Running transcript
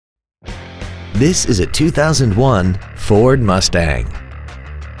This is a 2001 Ford Mustang.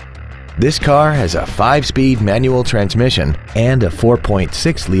 This car has a 5-speed manual transmission and a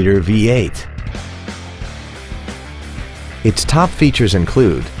 4.6-liter V8. Its top features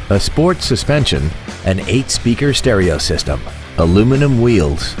include a sport suspension, an 8-speaker stereo system, aluminum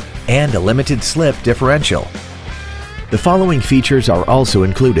wheels, and a limited slip differential. The following features are also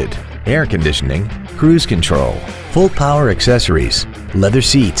included: air conditioning, cruise control, full power accessories, leather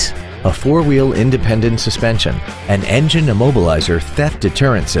seats, a 4-wheel independent suspension, an engine immobilizer theft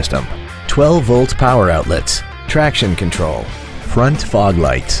deterrent system, 12-volt power outlets, traction control, front fog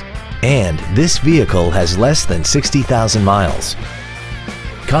lights, and this vehicle has less than 60,000 miles.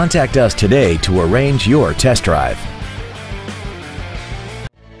 Contact us today to arrange your test drive.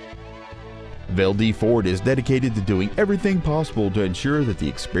 Velde Ford is dedicated to doing everything possible to ensure that the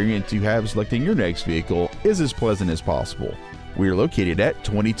experience you have selecting your next vehicle is as pleasant as possible. We are located at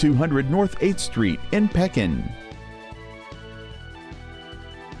 2200 North 8th Street in Pekin.